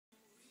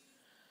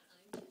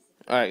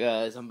Alright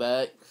guys, I'm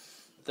back.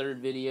 Third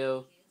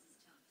video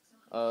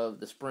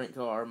of the sprint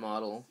car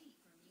model.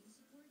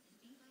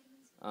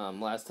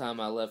 Last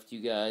time I left you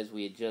guys,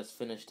 we had just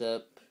finished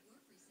up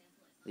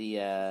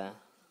the,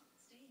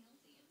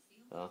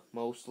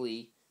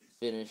 mostly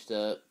finished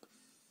up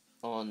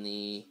on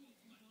the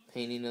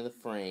painting of the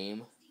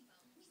frame.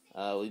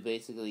 We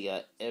basically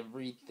got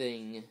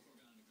everything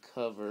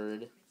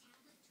covered.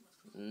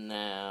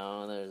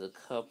 Now, there's a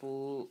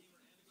couple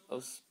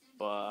of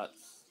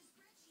spots.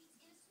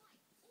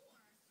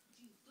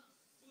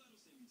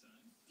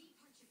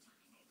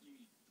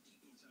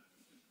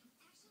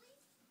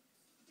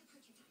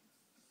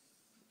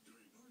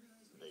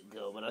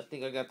 Go, but I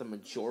think I got the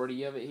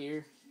majority of it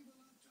here.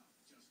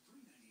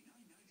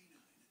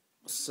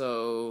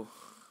 So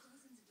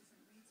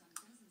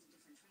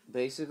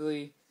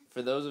basically,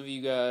 for those of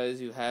you guys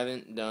who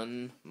haven't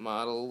done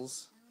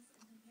models,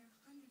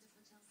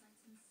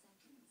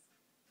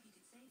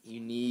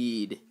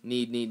 you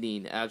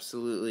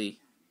absolutely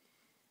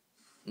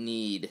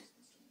need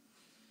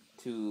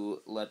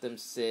to let them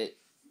sit.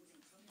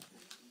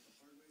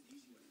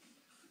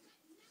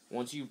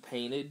 Once you've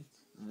painted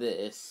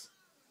this,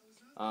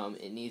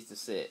 it needs to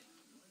sit.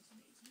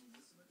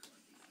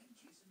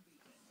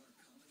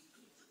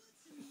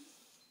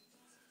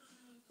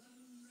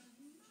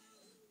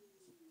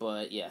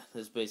 But yeah,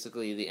 that's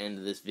basically the end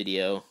of this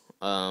video.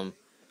 I'll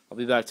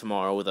be back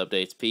tomorrow with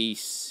updates.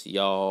 Peace,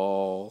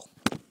 y'all.